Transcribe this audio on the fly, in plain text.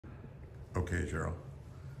Okay, Gerald.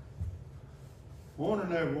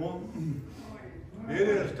 Morning, everyone. It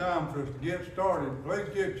is time for us to get started. Please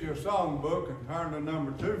get your songbook and turn to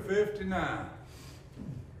number 259.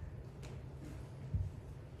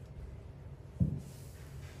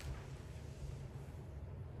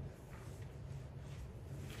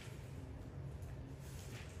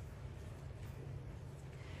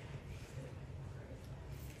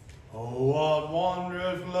 Oh, what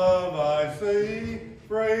wondrous love I see,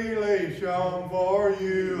 freely shown for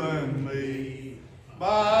you and me,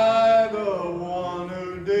 by the one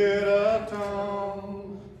who did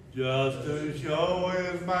atone, just to show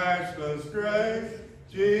his matchless grace.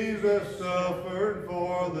 Jesus suffered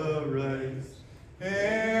for the race,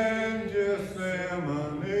 in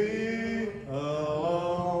Gethsemane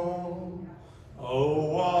alone. Oh,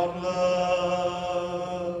 what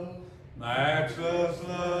love, matchless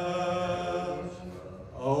love,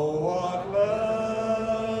 oh, what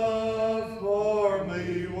love for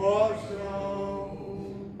me was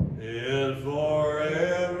shown, is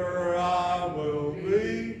forever I will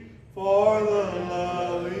be, for the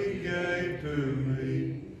love he gave to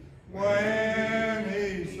me, when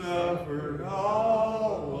he suffered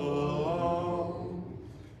all alone.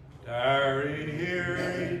 Tarry here,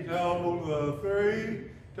 he told the three,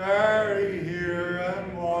 tarry here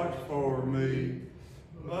and watch for me.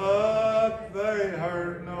 But they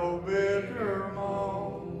heard no bitter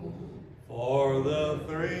moan, for the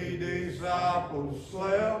three disciples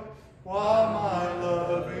slept, while my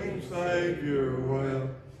loving Savior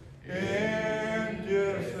wept, in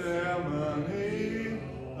Gethsemane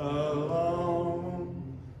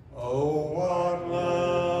alone. Oh, what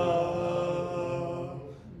love,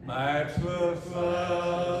 matchless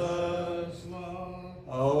love,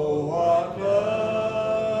 oh, what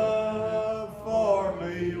love for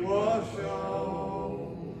me was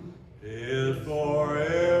shown, is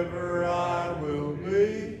forever I will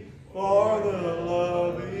be, for the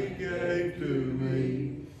love he gave to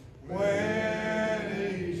me, when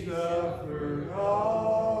he suffered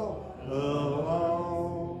all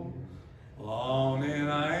alone. Long in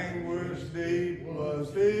anguish deep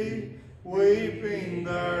was he, weeping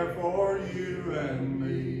there for you and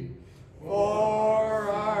me, for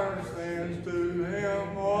our sins to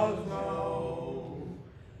him was known.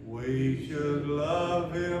 We should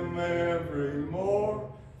love him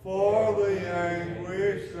evermore, for the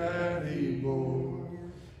anguish that he bore,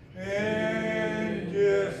 in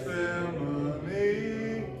Gethsemane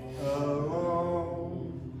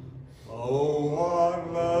alone. Oh,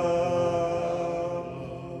 what love,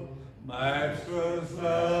 matchless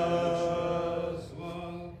love,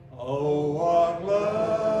 oh, what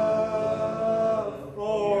love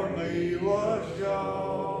for me was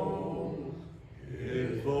shown,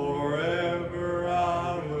 is forever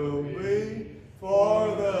I will be,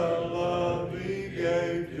 for the love he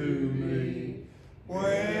gave to me,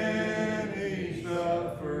 when he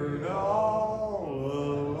suffered all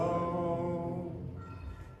alone.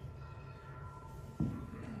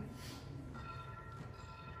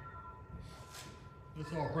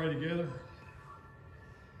 Let's all pray together.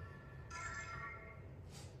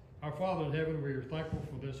 Our Father in heaven, we are thankful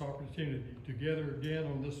for this opportunity to gather again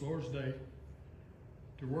on this Lord's Day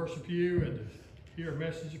to worship you and to hear a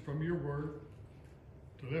message from your word,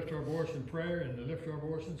 to lift our voice in prayer and to lift our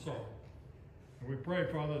voice in song. And we pray,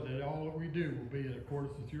 Father, that all that we do will be in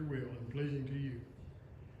accordance with your will and pleasing to you.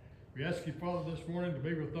 We ask you, Father, this morning to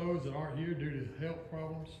be with those that aren't here due to health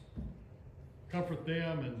problems. Comfort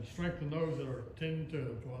them and strengthen those that are tending to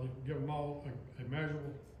them, Father. Give them all a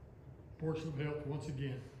measurable portion of health once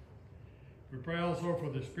again. We pray also for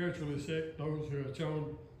the spiritually sick, those who have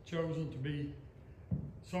chosen to be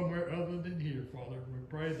somewhere other than here, Father. We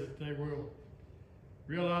pray that they will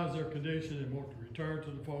realize their condition and want to return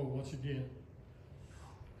to the fold once again.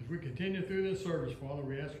 As we continue through this service, Father,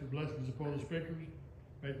 we ask your blessings upon the speakers.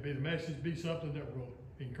 May the message be something that will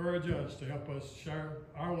encourage us to help us share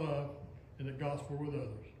our love and the gospel with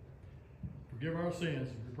others. Forgive our sins,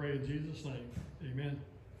 and we pray in Jesus' name. Amen.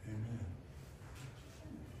 Amen.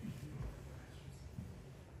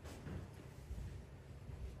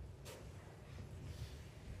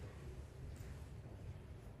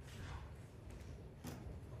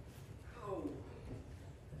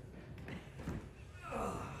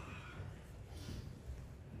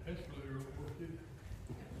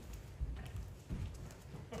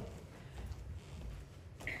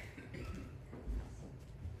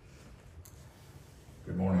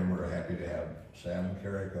 Good morning. We're happy to have Sam and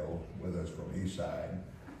Carico with us from Eastside,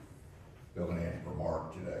 filling in for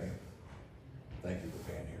Mark today. Thank you for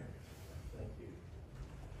being here. Thank you.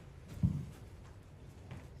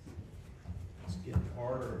 It's getting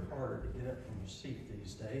harder and harder to get up from your seat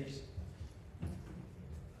these days.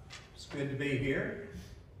 It's good to be here.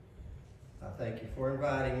 I thank you for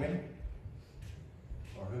inviting me,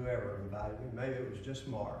 or whoever invited me. Maybe it was just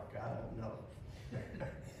Mark, I don't know.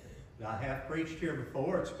 I have preached here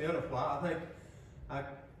before. It's been a while. I think I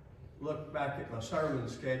look back at my sermon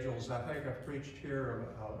schedules. I think I've preached here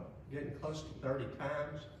getting close to 30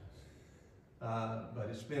 times. But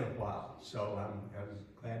it's been a while, so I'm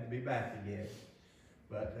glad to be back again.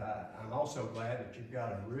 But I'm also glad that you've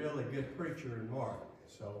got a really good preacher in Mark.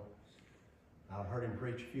 So I've heard him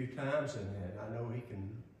preach a few times, and I know he can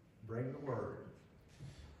bring the word.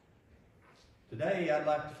 Today I'd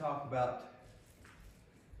like to talk about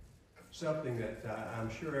something that I'm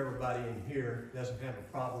sure everybody in here doesn't have a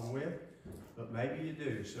problem with, but maybe you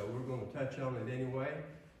do. So we're going to touch on it anyway.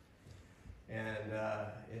 And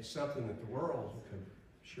it's something that the world could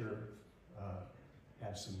sure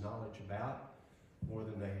have some knowledge about, more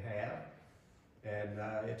than they have. And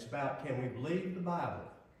it's about, can we believe the Bible?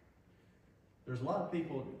 There's a lot of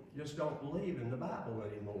people just don't believe in the Bible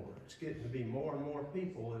anymore. It's getting to be more and more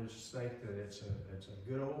people who just think that it's a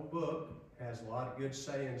good old book, has a lot of good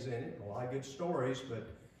sayings in it, a lot of good stories, but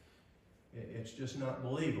it's just not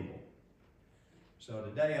believable. So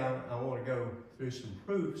today I want to go through some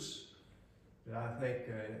proofs that I think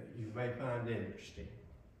you may find interesting.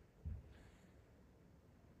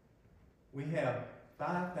 We have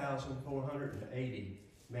 5,480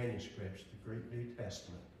 manuscripts of the Greek New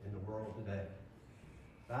Testament in the world today.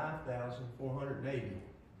 5,480.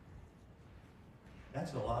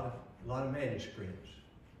 That's a lot of manuscripts.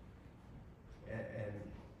 And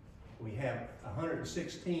we have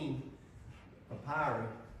 116 papyri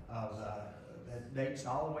that dates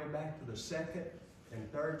all the way back to the 2nd and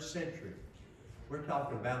 3rd century. We're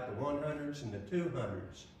talking about the 100s and the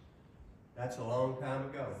 200s. That's a long time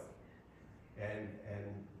ago. And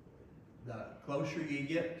the closer you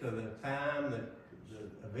get to the time that the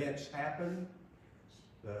events happen,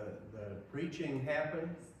 the preaching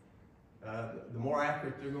happened, the more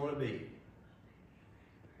accurate they're going to be.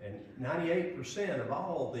 And 98% of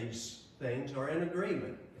all these things are in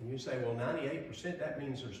agreement. And you say, well, 98%, that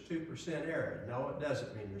means there's 2% error. No, it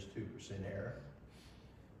doesn't mean there's 2% error.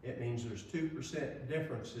 It means there's 2%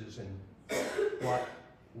 differences in what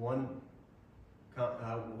one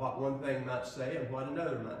thing might say and what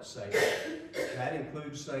another might say. That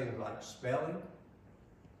includes things like spelling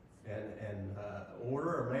and order,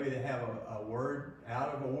 or maybe they have a word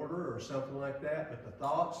out of order or something like that, but the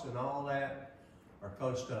thoughts and all that are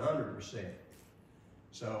close to 100%.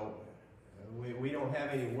 So we don't have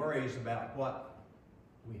any worries about what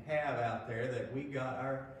we have out there that we got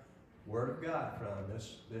our Word of God from.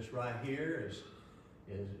 This right here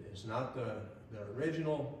is not the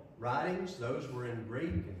original writings. Those were in Greek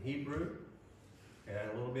and Hebrew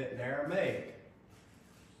and a little bit in Aramaic.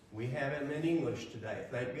 We have them in English today,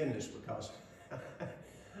 thank goodness, because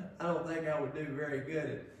I don't think I would do very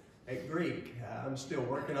good at Greek. I'm still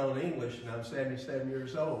working on English, and I'm 77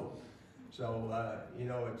 years old. So, you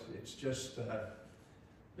know, it's just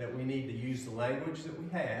that we need to use the language that we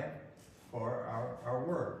have for our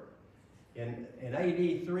work. In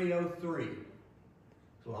AD 303,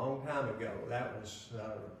 a long time ago, that was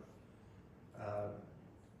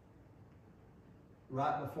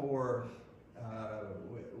right before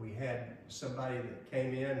we had somebody that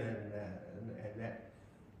came in and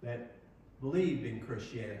that believed in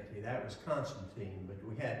Christianity. That was Constantine. But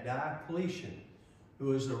we had Diocletian, who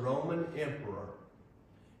was the Roman emperor,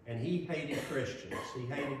 and he hated Christians. He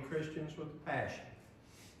hated Christians with a passion,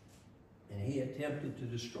 and he attempted to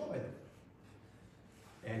destroy them.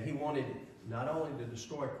 And he wanted not only to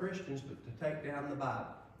destroy Christians, but to take down the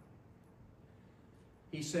Bible.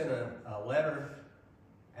 He sent a letter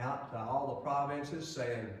out to all the provinces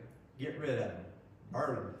saying, get rid of them,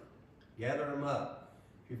 burn them, gather them up.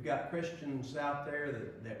 If you've got Christians out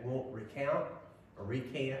there that won't recant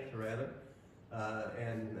rather,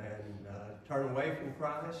 and turn away from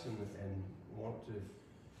Christ and want to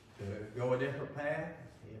go a different path,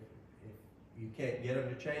 if you can't get them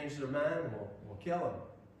to change their mind, we'll kill them.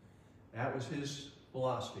 That was his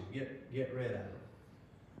philosophy, get rid of them.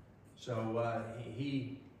 So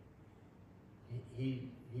he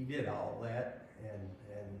did all that, and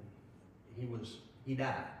he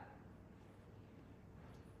died.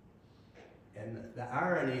 And the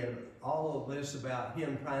irony of all of this about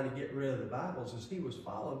him trying to get rid of the Bibles is he was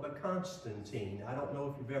followed by Constantine. I don't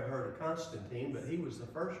know if you've ever heard of Constantine, but he was the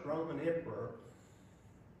first Roman emperor.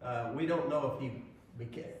 We don't know if he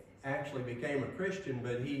actually became a Christian,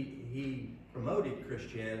 but he promoted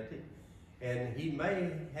Christianity. And he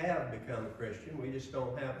may have become a Christian. We just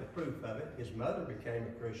don't have the proof of it. His mother became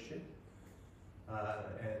a Christian.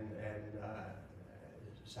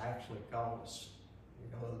 It's actually called, you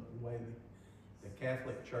know, the way the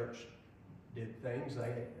Catholic Church did things,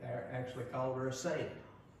 they actually called her a saint.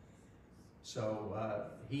 So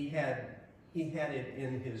he had it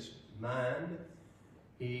in his mind.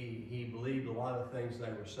 He believed a lot of things they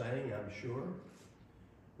were saying, I'm sure.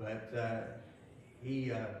 But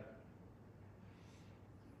he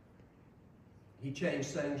changed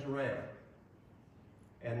things around.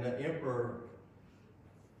 And the emperor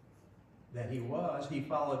that he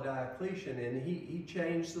followed Diocletian, and he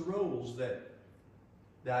changed the rules that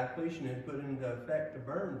Diocletian had put into effect to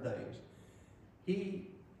burn things. He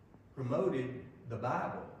promoted the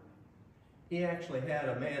Bible. He actually had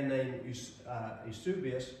a man named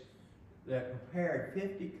Eusebius that prepared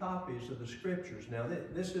 50 copies of the scriptures. Now,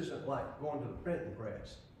 this isn't like going to the printing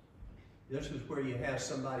press. This is where you have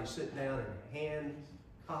somebody sit down and hand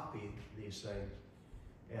copy these things.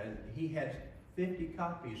 And he had 50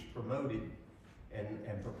 copies promoted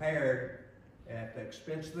and prepared at the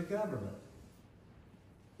expense of the government.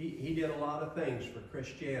 He did a lot of things for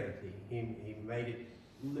Christianity. He made it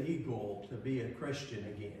legal to be a Christian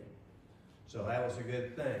again. So that was a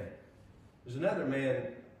good thing. There's another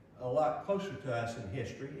man a lot closer to us in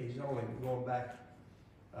history. He's only going back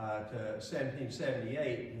to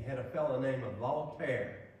 1778. He had a fellow named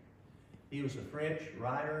Voltaire. He was a French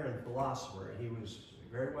writer and philosopher. He was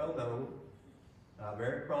very well known,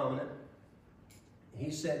 very prominent. He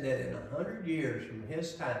said that in 100 years from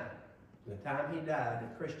his time, the time he died,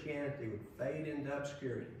 that Christianity would fade into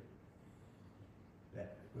obscurity.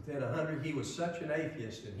 That within 100, he was such an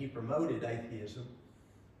atheist, and he promoted atheism,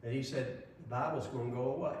 that he said, the Bible's going to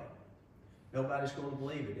go away. Nobody's going to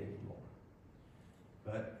believe it anymore.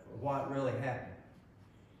 But what really happened?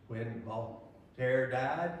 When Voltaire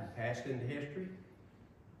died and passed into history,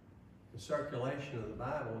 the circulation of the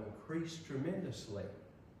Bible increased tremendously.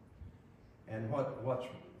 And what's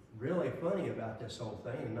really funny about this whole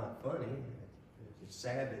thing, and not funny, it's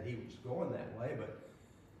sad that he was going that way, but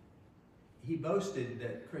he boasted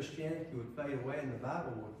that Christianity would fade away and the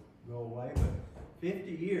Bible would go away. But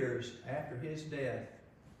 50 years after his death,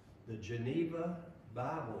 the Geneva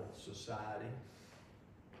Bible Society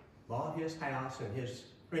bought his house and his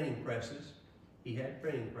printing presses. He had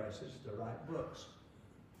printing presses to write books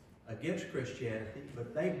against Christianity,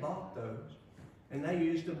 but they bought those and they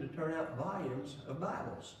used them to turn out volumes of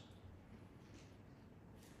Bibles.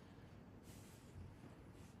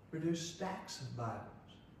 Produced stacks of Bibles.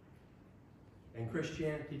 And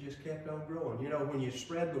Christianity just kept on growing. You know, when you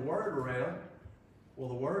spread the word around, well,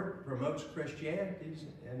 the word promotes Christianity,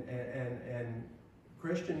 and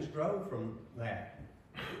Christians grow from that.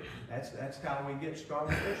 That's how we get strong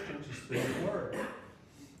Christians, is through the word.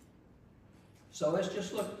 So let's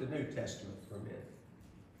just look at the New Testament for a minute.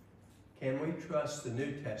 Can we trust the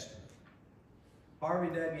New Testament? Harvey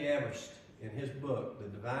W. Everest, in his book, The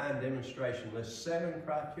Divine Demonstration, lists 7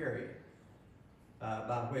 criteria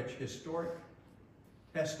by which historic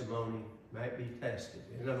testimony might be tested.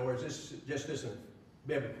 In other words, this just isn't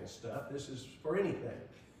biblical stuff. This is for anything.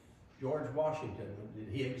 George Washington, did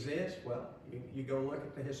he exist? Well, you go look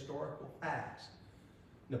at the historical facts.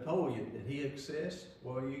 Napoleon, did he exist?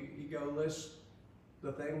 Well, you go list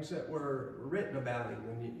the things that were written about him,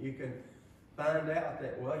 and you can find out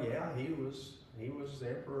that, well, yeah, he was the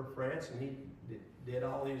Emperor of France, and he did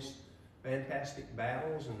all these fantastic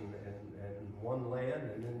battles and won land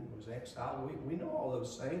and then was exiled. We know all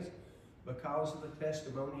those things because of the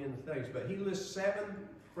testimony and the things. But he lists 7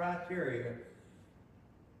 criteria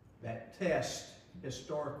that test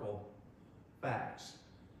historical facts.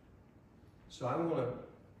 So I'm going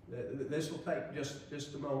to, this will take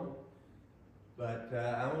just a moment, but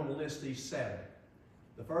I want to list these 7.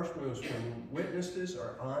 The first one is when witnesses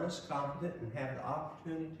are honest, competent, and have the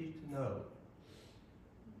opportunity to know.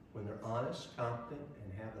 When they're honest, competent,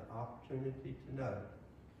 and have the opportunity to know.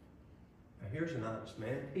 Now here's an honest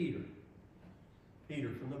man, Peter. Peter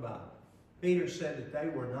from the Bible. Peter said that they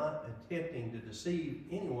were not attempting to deceive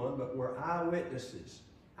anyone, but were eyewitnesses.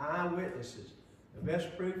 Eyewitnesses. The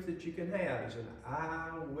best proof that you can have is an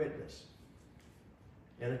eyewitness.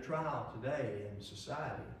 In a trial today in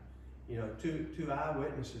society, you know, two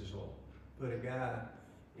eyewitnesses will put a guy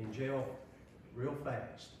in jail real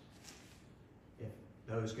fast. If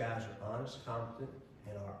those guys are honest, competent,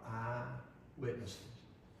 and are eyewitnesses.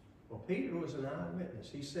 Well, Peter was an eyewitness.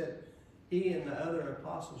 He said he and the other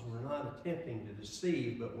apostles were not attempting to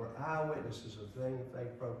deceive, but were eyewitnesses of things they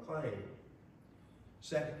proclaimed.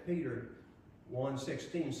 2 Peter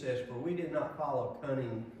 1:16 says, "For we did not follow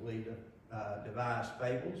cunningly devise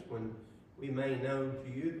fables when we made known to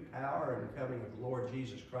you the power and coming of the Lord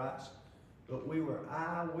Jesus Christ, but we were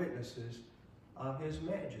eyewitnesses of his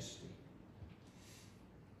majesty.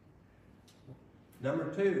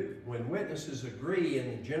 Number 2, when witnesses agree in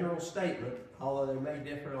the general statement, although they may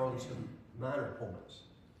differ on some minor points.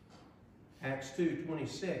 Acts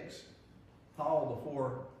 2:26, Paul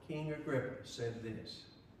before King Agrippa said this,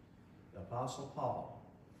 the Apostle Paul.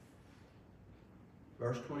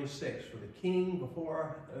 Verse 26, for the king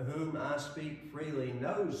before whom I speak freely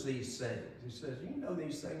knows these things. He says, you know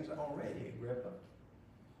these things already, Agrippa.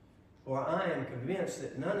 For I am convinced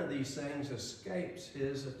that none of these things escapes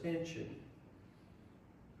his attention,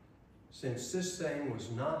 since this thing was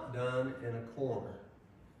not done in a corner.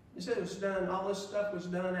 He said it was done, all this stuff was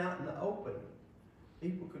done out in the open.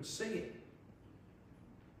 People could see it.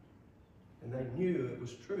 And they knew it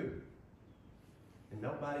was true. And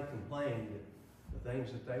nobody complained that the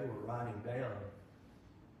things that they were writing down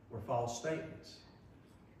were false statements.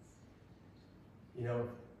 You know,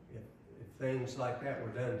 if things like that were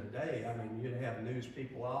done today, I mean, you'd have news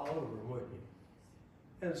people all over, wouldn't you?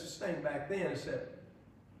 And it's the same back then, except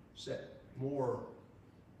more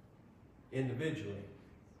individually.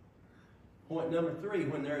 Point number 3,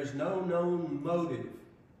 when there is no known motive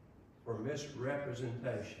for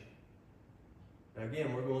misrepresentation. Now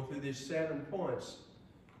again, we're going through these 7 points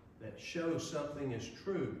that show something is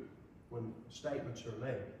true when statements are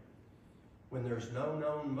made. When there's no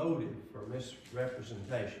known motive for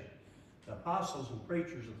misrepresentation. The apostles and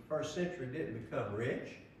preachers of the first century didn't become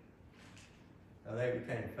rich. Now, they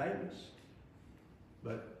became famous,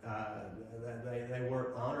 but they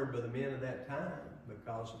weren't honored by the men of that time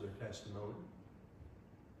because of their testimony.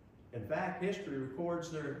 In fact, history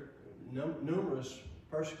records their numerous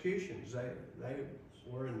persecutions. They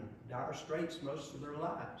were in dire straits most of their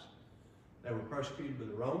lives. They were persecuted by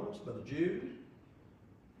the Romans, by the Jews,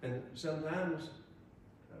 and sometimes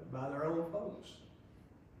by their own folks.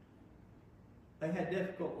 They had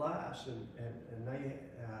difficult lives, and they,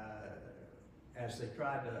 as they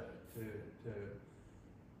tried to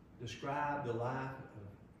describe the life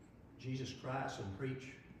of Jesus Christ and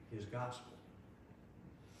preach his gospel.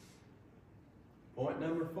 Point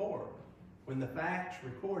number 4, when the facts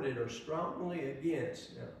recorded are strongly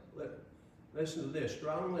against, now, listen to this,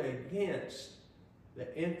 strongly against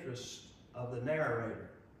the interests of the narrator.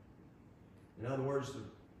 In other words,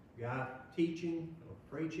 the guy teaching or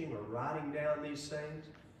preaching or writing down these things,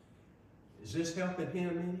 is this helping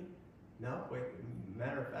him any? No,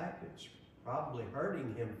 matter of fact, it's probably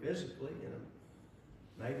hurting him physically and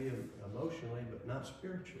maybe emotionally, but not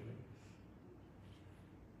spiritually.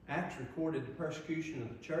 Acts recorded the persecution of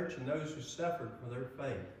the church and those who suffered for their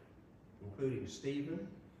faith, including Stephen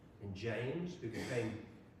and James, who became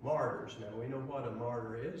martyrs. Now, we know what a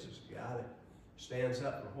martyr is. It's a guy that stands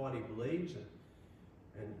up for what he believes,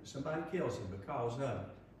 and somebody kills him because of it.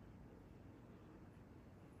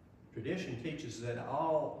 Tradition teaches that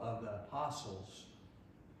all of the apostles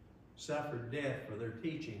suffered death for their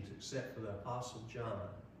teachings, except for the Apostle John,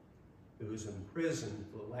 who was imprisoned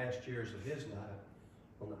for the last years of his life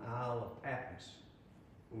on the Isle of Patmos.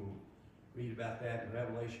 We can read about that in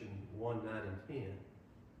Revelation 1, 9, and 10.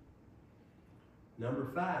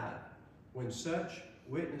 Number 5, when such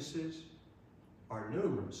witnesses are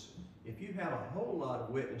numerous, if you have a whole lot of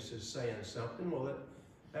witnesses saying something, well,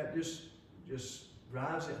 that just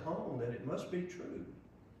drives it home that it must be true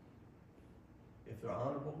if they're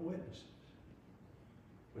honorable witnesses.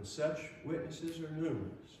 When such witnesses are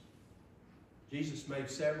numerous. Jesus made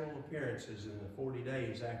several appearances in the 40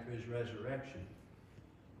 days after his resurrection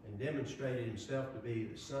and demonstrated himself to be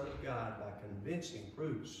the Son of God by convincing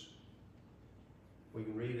proofs. We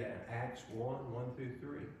can read Acts 1, 1 through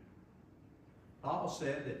 3. Paul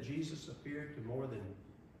said that Jesus appeared to more than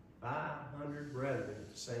 500 brethren at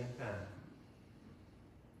the same time.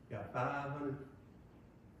 Got 500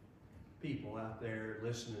 people out there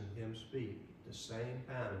listening to him speak at the same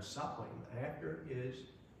time and saw him after his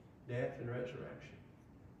death and resurrection.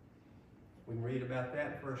 We can read about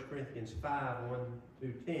that in 1 Corinthians 5, 1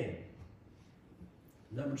 through 10.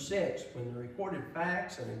 Number 6, when the recorded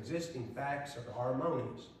facts and existing facts are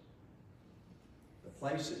harmonious. The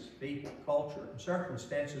places, people, culture, and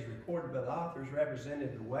circumstances recorded by the authors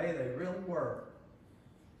represented the way they really were.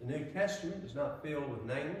 The New Testament is not filled with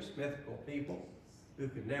nameless, mythical people who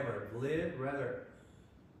could never have lived. Rather,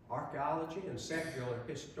 archaeology and secular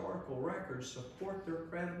historical records support their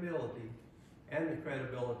credibility and the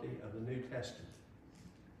credibility of the New Testament.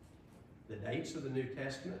 The dates of the New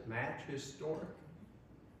Testament match historic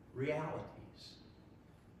realities.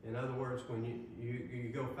 In other words, when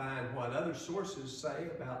you go find what other sources say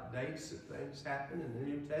about dates that things happen, and the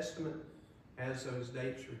New Testament has those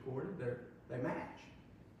dates recorded, they match.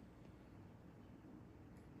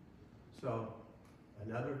 So,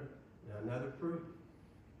 another proof.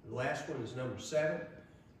 The last one is number 7.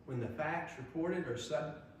 When the facts reported are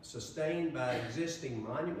sustained by existing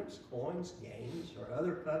monuments, coins, games, or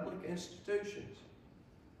other public institutions.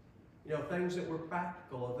 You know, things that were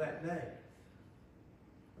practical of that day.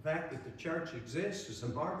 The fact that the church exists is a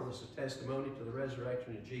marvelous testimony to the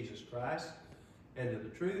resurrection of Jesus Christ and to the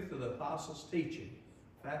truth of the apostles' teaching.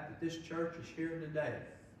 The fact that this church is here today,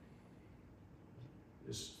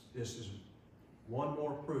 this is one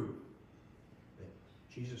more proof that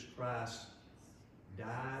Jesus Christ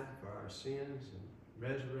died for our sins and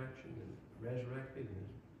resurrected and is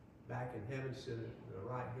back in heaven sitting at the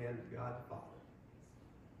right hand of God the Father.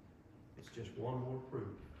 It's just one more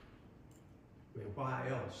proof. I mean, why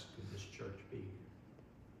else could this church be here?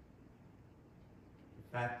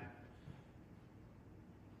 The fact that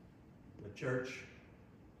the church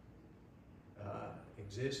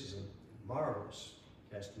exists is a marvelous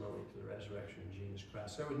testimony to the resurrection of Jesus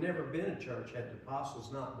Christ. There would never have been a church had the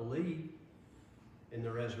apostles not believed in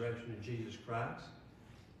the resurrection of Jesus Christ.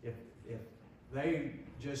 If they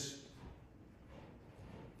just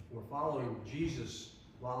were following Jesus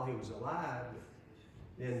while he was alive,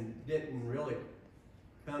 then didn't really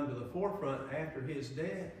come to the forefront after his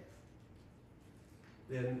death,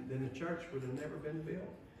 then the church would have never been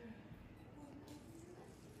built.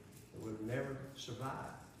 It would have never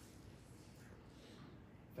survived.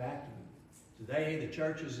 In fact, today the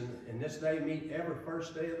churches in this day meet every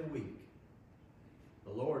first day of the week.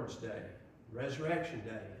 The Lord's Day, Resurrection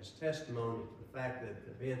Day, is testimony to the fact that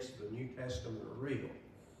the events of the New Testament are real.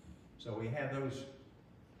 So we have those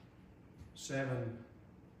 7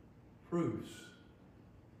 proofs,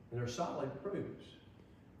 and they're solid proofs.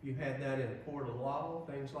 If you had that in a court of law,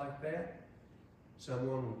 things like that,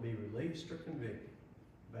 someone would be released or convicted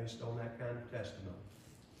based on that kind of testimony.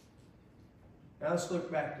 Now let's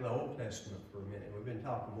look back to the Old Testament for a minute. We've been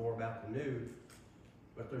talking more about the New,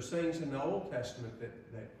 but there's things in the Old Testament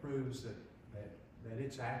that proves that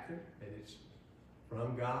it's accurate, that it's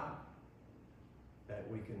from God, that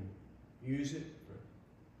we can use it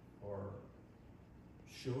for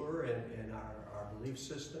sure in our belief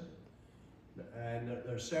system. And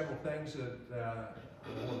there's several things that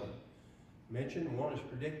I want to mention. One is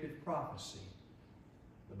predictive prophecy.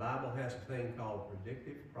 The Bible has a thing called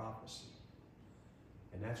predictive prophecy.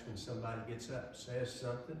 And that's when somebody gets up, says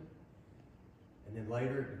something, and then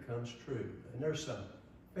later it becomes true. And there's some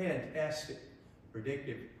fantastic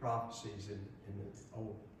predictive prophecies in the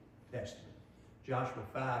Old Testament. Joshua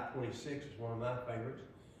 5:26 is one of my favorites.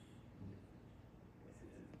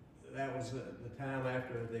 That was the time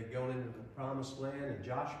after they'd gone into the promised land, and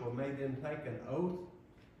Joshua made them take an oath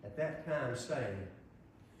at that time, saying,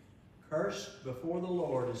 "Cursed before the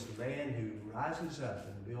Lord is the man who rises up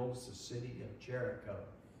and builds the city of Jericho."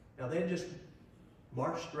 Now they just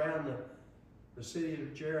marched around the city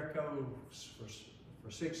of Jericho for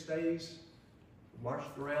 6 days,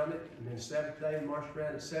 marched around it, and then the 7th day marched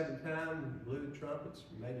around it 7 times, and blew the trumpets,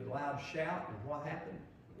 made a loud shout, and what happened?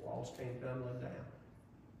 The walls came tumbling down.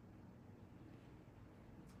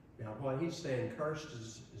 Now what he's saying, cursed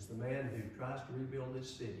is the man who tries to rebuild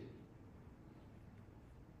this city.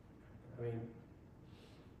 I mean,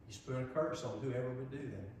 he's put a curse on whoever would do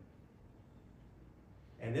that.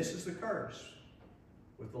 And this is the curse.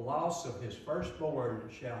 With the loss of his firstborn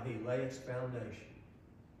shall he lay its foundation.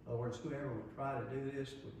 In other words, whoever would try to do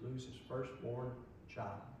this would lose his firstborn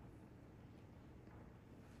child.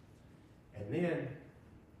 And then,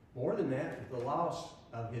 more than that, with the loss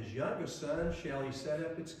of his youngest son shall he set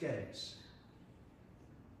up its gates.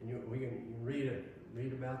 And we can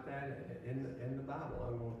read about that in the Bible.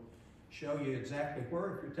 I'm going to show you exactly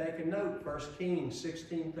where. If you're taking note, 1 Kings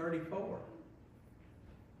 16:34.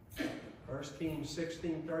 1 Kings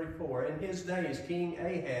 16:34. In his days, King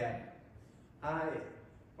Ahab,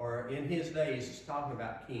 in his days, it's talking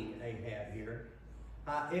about King Ahab here,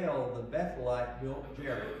 Hiel the Bethelite built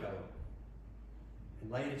Jericho and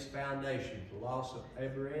laid its foundation. The loss of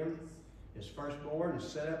Abraham, his firstborn, and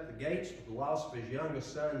set up the gates with the loss of his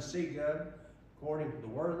youngest son, Segub, according to the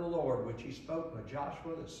word of the Lord, which he spoke by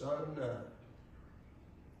Joshua the son of Nun.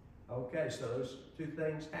 Okay, so those 2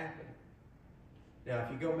 things happened. Now,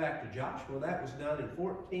 if you go back to Joshua, that was done in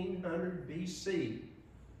 1400 BC,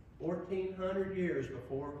 1400 years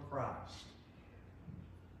before Christ.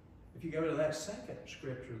 If you go to that second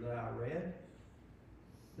scripture that I read,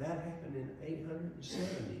 that happened in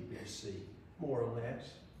 870 BC, more or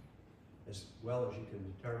less. as well as you can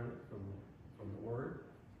determine it from the Word.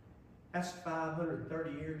 That's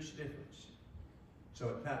 530 years difference. So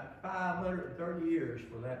it took 530 years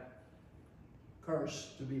for that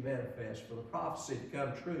curse to be manifest, for the prophecy to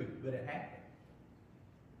come true, but it happened.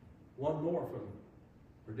 One more from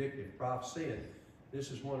predictive prophecy, and this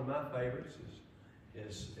is one of my favorites,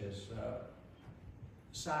 is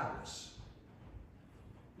Cyrus.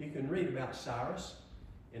 You can read about Cyrus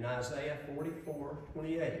in Isaiah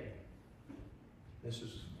 44:28. This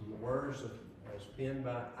is from the words as penned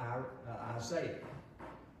by Isaiah.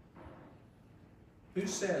 Who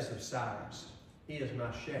says of Cyrus, he is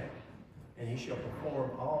my shepherd, and he shall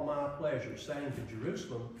perform all my pleasure, saying to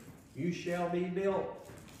Jerusalem, you shall be built,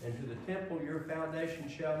 and to the temple your foundation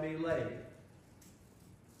shall be laid.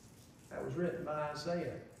 That was written by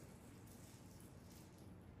Isaiah.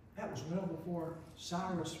 That was well before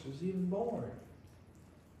Cyrus was even born.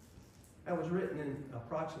 That was written in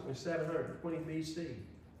approximately 720 BC.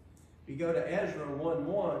 If you go to Ezra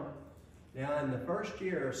 1:1, now in the first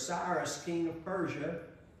year of Cyrus, king of Persia,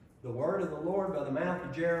 the word of the Lord by the mouth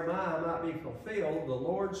of Jeremiah might be fulfilled. The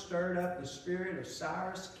Lord stirred up the spirit of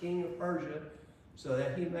Cyrus, king of Persia, so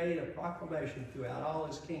that he made a proclamation throughout all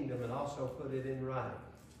his kingdom and also put it in writing.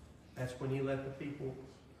 That's when he let the people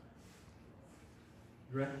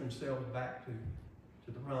direct themselves back to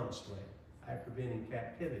the promised land after being in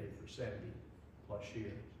captivity for 70 plus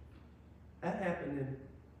years. That happened in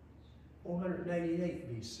 488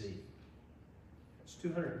 BC. It's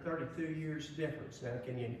 232 years difference. Now,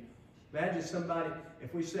 can you imagine somebody,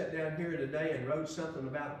 if we sat down here today and wrote something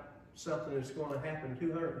about something that's going to happen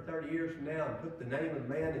 230 years from now and put the name of the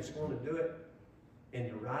man that's going to do it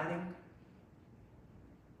into writing?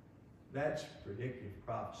 That's predictive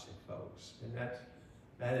prophecy, folks. And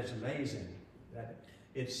that is amazing. That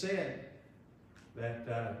it's said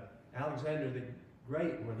that Alexander the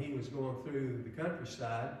Great, when he was going through the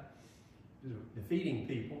countryside, defeating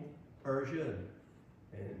people, Persia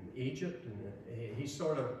and Egypt, and he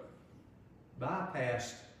sort of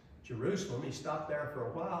bypassed Jerusalem. He stopped there for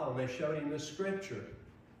a while, and they showed him this scripture.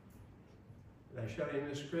 They showed him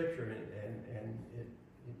this scripture, and it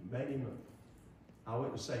made him, I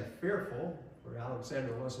wouldn't say fearful, for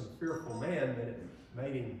Alexander wasn't a fearful man, but it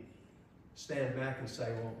made him stand back and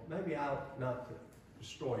say, well, maybe I ought not to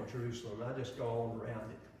destroy Jerusalem. I just go on around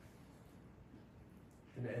it.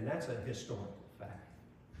 And that's a historical fact.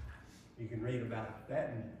 You can read about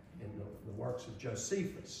that in the works of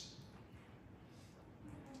Josephus.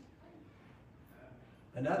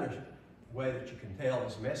 Another way that you can tell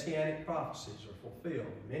is messianic prophecies are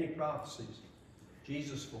fulfilled. Many prophecies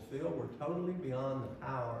Jesus fulfilled were totally beyond the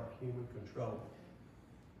power of human control.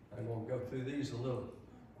 I'm going to go through these a little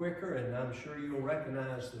quicker, and I'm sure you'll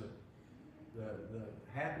recognize the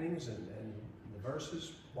happenings and the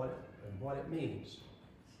verses, what it means.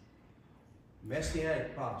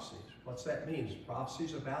 Messianic prophecies. What's that mean? It's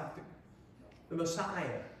prophecies about the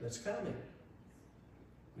Messiah that's coming.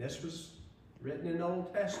 This was written in the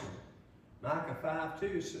Old Testament. Micah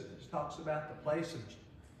 5:2 talks about the place of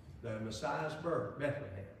the Messiah's birth,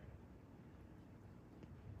 Bethlehem.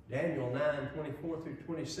 Daniel 9:24 through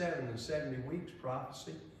 27, the 70 weeks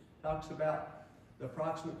prophecy, talks about the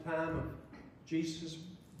approximate time of Jesus'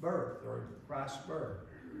 birth, or Christ's birth,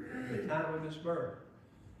 the time of his birth.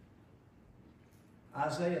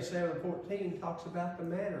 Isaiah 7:14 talks about the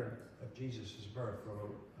manner of Jesus' birth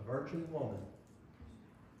from a virgin woman.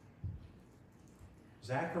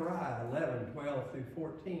 Zechariah 11:12 through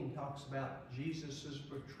 14 talks about Jesus'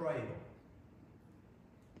 betrayal.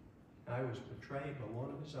 He was betrayed by one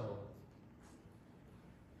of his own.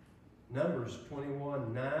 Numbers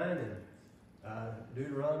 21:9 and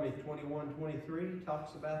Deuteronomy 21:23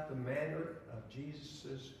 talks about the manner of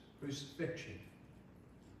Jesus' crucifixion.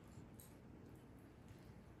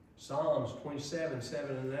 Psalms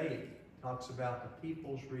 27:7 and 8 talks about the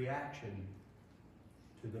people's reaction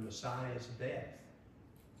to the Messiah's death.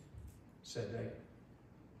 Said they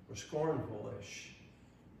were scornful, they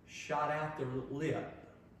shot out their lip.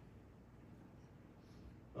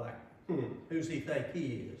 Like, who's he think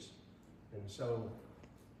he is? And so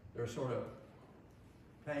they're sort of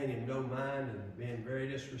paying him no mind and being very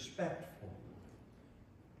disrespectful.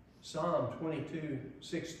 Psalm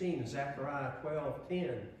 22:16 and Zechariah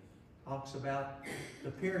 12:10 talks about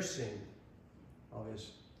the piercing of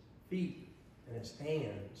his feet and his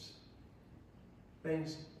hands.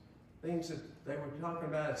 Things that they were talking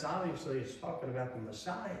about, it's talking about the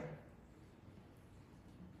Messiah.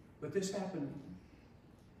 But this happened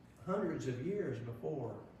hundreds of years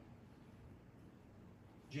before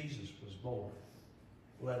Jesus was born,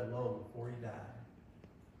 let alone before he died.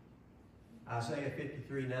 Isaiah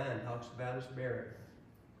 53:9 talks about his burial.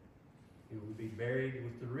 He would be buried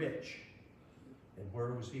with the rich. And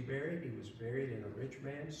where was he buried? He was buried in a rich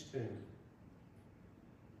man's tomb.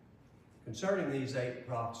 Concerning these 8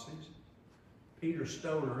 prophecies, Peter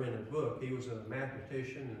Stoner, in a book, he was a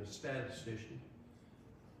mathematician and a statistician.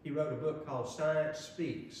 He wrote a book called Science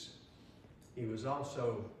Speaks. He was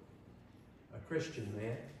also a Christian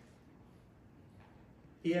man.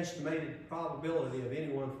 He estimated the probability of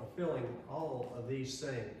anyone fulfilling all of these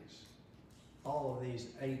things, all of these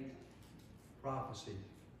 8 prophecies,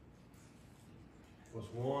 was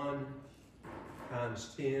 1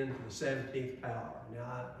 times 10 to the 17th power.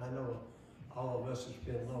 Now, I know all of us, it's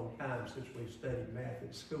been a long time since we've studied math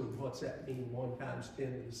in school. What's that mean, 1 times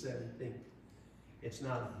 10 to the 17th? It's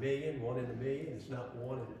not a million, 1 in a million. It's not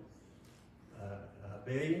 1 in a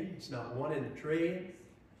billion. It's not 1 in a trillion.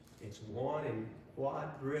 It's 1 in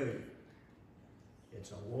quadrillion.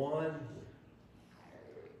 It's a 1 with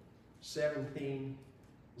 17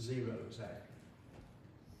 zeros after.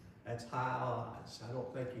 That's high odds. I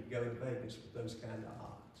don't think you'd go to Vegas with those kind of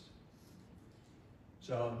odds.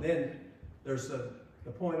 So then there's the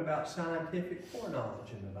point about scientific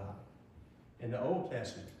foreknowledge in the Bible. In the Old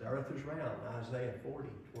Testament, the earth is round, Isaiah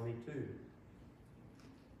 40:22.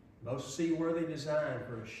 Most seaworthy design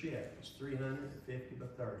for a ship is 350 by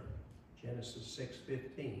 30. Genesis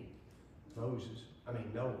 6:15.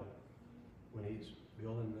 Noah, when he's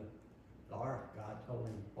building the ark, God told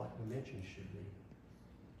him what dimensions should be.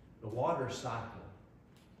 The water cycle.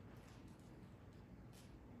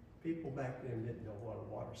 People back then didn't know what a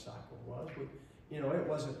water cycle was. It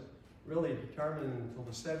wasn't really determined until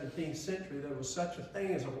the 17th century there was such a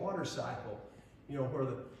thing as a water cycle. Where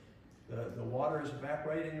the water is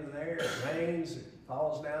evaporated into the air, it rains, it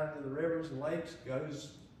falls down into the rivers and lakes,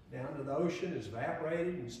 goes down to the ocean, is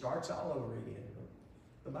evaporated, and starts all over again.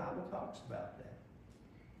 The Bible talks about that.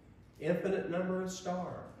 Infinite number of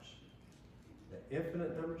stars. The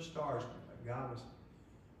infinite number of stars. God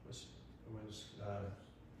was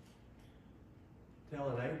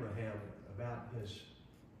telling Abraham about his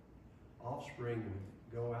offspring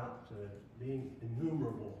would go out to being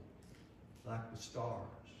innumerable like the stars.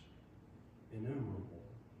 Innumerable.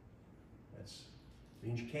 That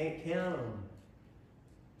means you can't count them.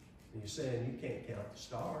 And he's saying you can't count the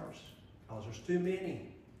stars because there's too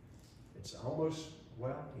many. It's almost,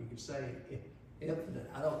 you could say infinite.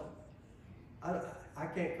 I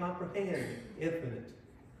can't comprehend infinite.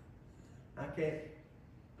 I can't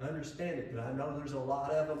understand it, but I know there's a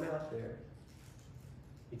lot of them out there.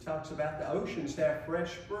 He talks about the oceans have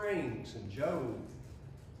fresh springs in Job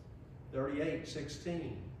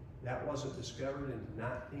 38:16. That wasn't discovered until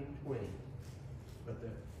 1920. But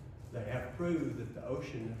they have proved that the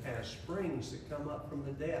ocean has springs that come up from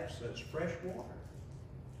the depths, so it's fresh water.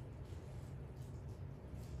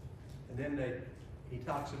 And then he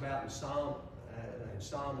talks about in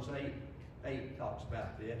Psalms 8 talks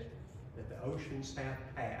about this, that the oceans have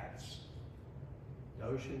paths. The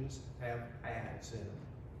oceans have paths in them.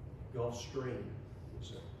 Gulf Stream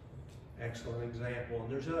is an excellent example,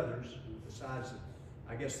 and there's others besides.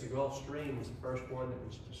 I guess the Gulf Stream was the first one that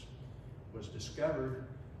was discovered,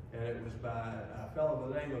 and it was by a fellow by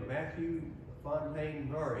the name of Matthew Fontaine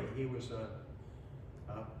Murray. He was a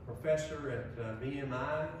professor at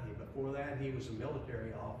VMI. Before that, he was a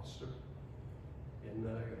military officer in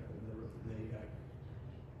the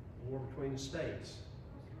war between the states.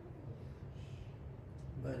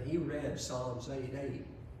 But he read Psalms 8:8,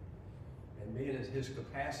 and being in his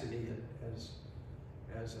capacity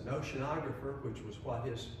as an oceanographer, which was what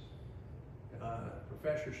his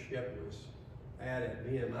professorship was at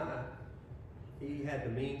VMI, he had the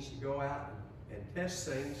means to go out and test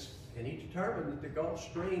things, and he determined that the Gulf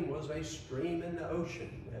Stream was a stream in the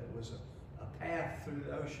ocean, that it was a path through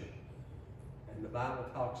the ocean. And the Bible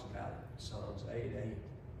talks about it, Psalms 8:8.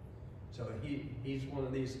 So he's one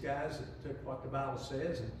of these guys that took what the Bible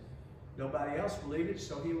says, and nobody else believed it,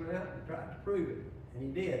 so he went out and tried to prove it, and he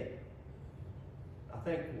did. I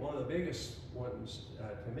think one of the biggest ones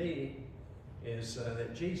to me is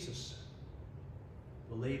that Jesus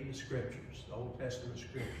believed the Scriptures, the Old Testament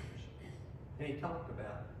Scriptures, and he talked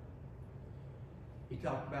about it. He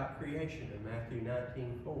talked about creation in Matthew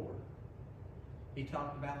 19:4. He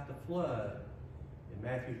talked about the flood in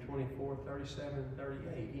Matthew 24:37 and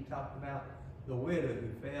 38. He talked about the widow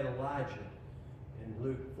who fed Elijah in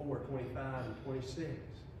Luke 4:25 and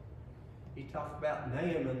 26. He talked about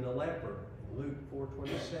Naaman the leper in Luke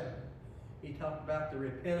 4:27. He talked about the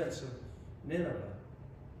repentance of Nineveh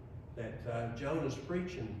that Jonah's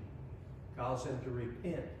preaching caused them to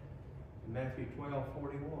repent in Matthew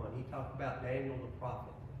 12:41. He talked about Daniel the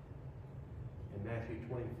prophet. in Matthew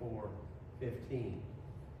 24:15.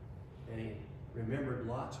 And he remembered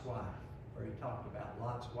Lot's wife, or he talked about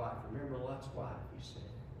Lot's wife. Remember Lot's wife, he said,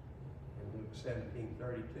 in Luke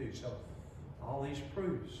 17:32. So all these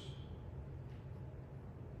proofs,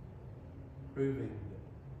 proving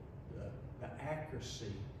the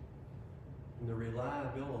accuracy and the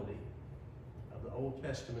reliability of the Old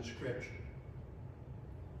Testament Scripture.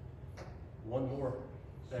 One more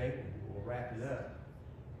thing, and we'll wrap it up,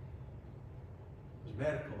 is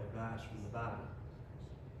medical advice from the Bible.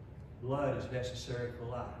 Blood is necessary for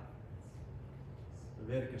life.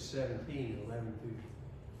 Leviticus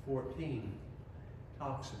 17:11-14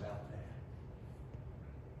 talks about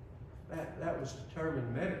that. That was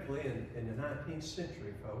determined medically in the 19th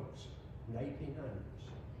century, folks, in the 1800s.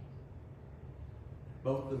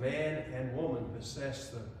 Both the man and woman possess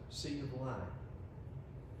the seed of life.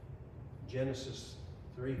 Genesis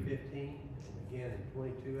 3:15 and again in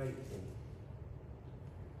 22:18.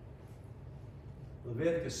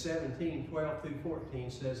 Leviticus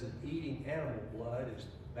 17:12-14 says that eating animal blood is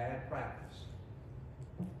bad practice.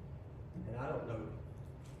 And I don't know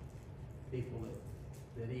people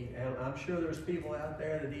that eat animal. I'm sure there's people out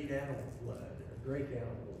there that eat animal blood or drink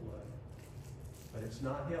animal blood, but it's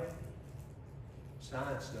not healthy.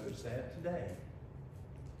 Science knows that today.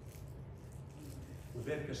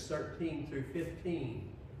 Leviticus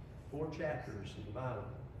 13-15, 4 chapters in the Bible.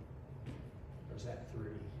 Or is that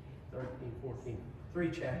 3? 13, 14.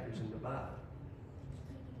 3 chapters in the Bible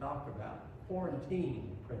talk about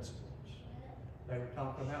quarantine principles. They were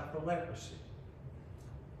talking about for leprosy.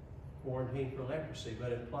 Quarantine for leprosy,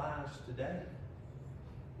 but it applies today.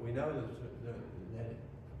 We know that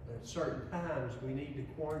at certain times we need to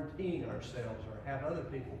quarantine ourselves or have other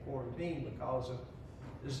people quarantined because of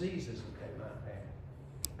diseases that they might have.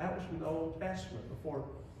 That was from the Old Testament before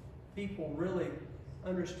people really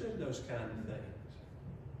understood those kind of things.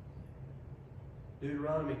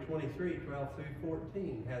 Deuteronomy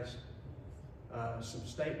 23:12-14 has some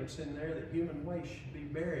statements in there that human waste should be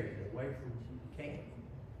buried away from camp,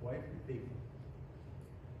 away from people.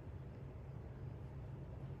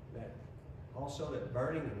 That also that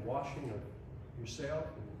burning and washing of yourself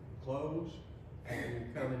and clothes when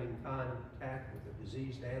you're coming in contact with a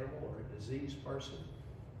diseased animal or a diseased person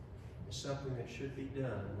is something that should be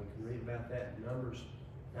done. We can read about that in Numbers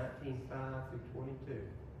 19:5-22.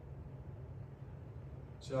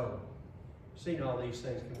 So, seeing all these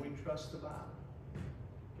things, can we trust the Bible?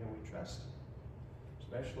 Can we trust it?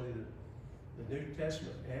 Especially the New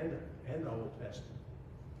Testament and the Old Testament.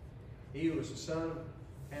 He who is the Son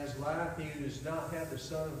has life. He who does not have the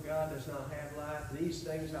Son of God does not have life. These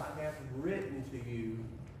things I have written to you.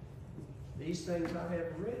 These things I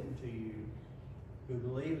have written to you who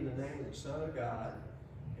believe in the name of the Son of God,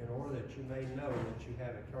 in order that you may know that you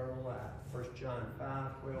have eternal life. 1 John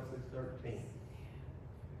 5:12-13.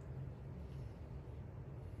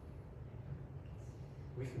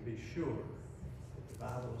 We can be sure that the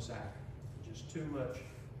Bible is accurate. Just too much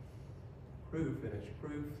proof, and it's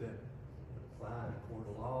proof that apply in a court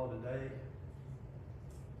of law today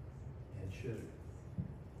and should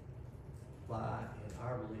apply in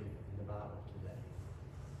our belief in the Bible today.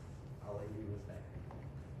 I'll leave you with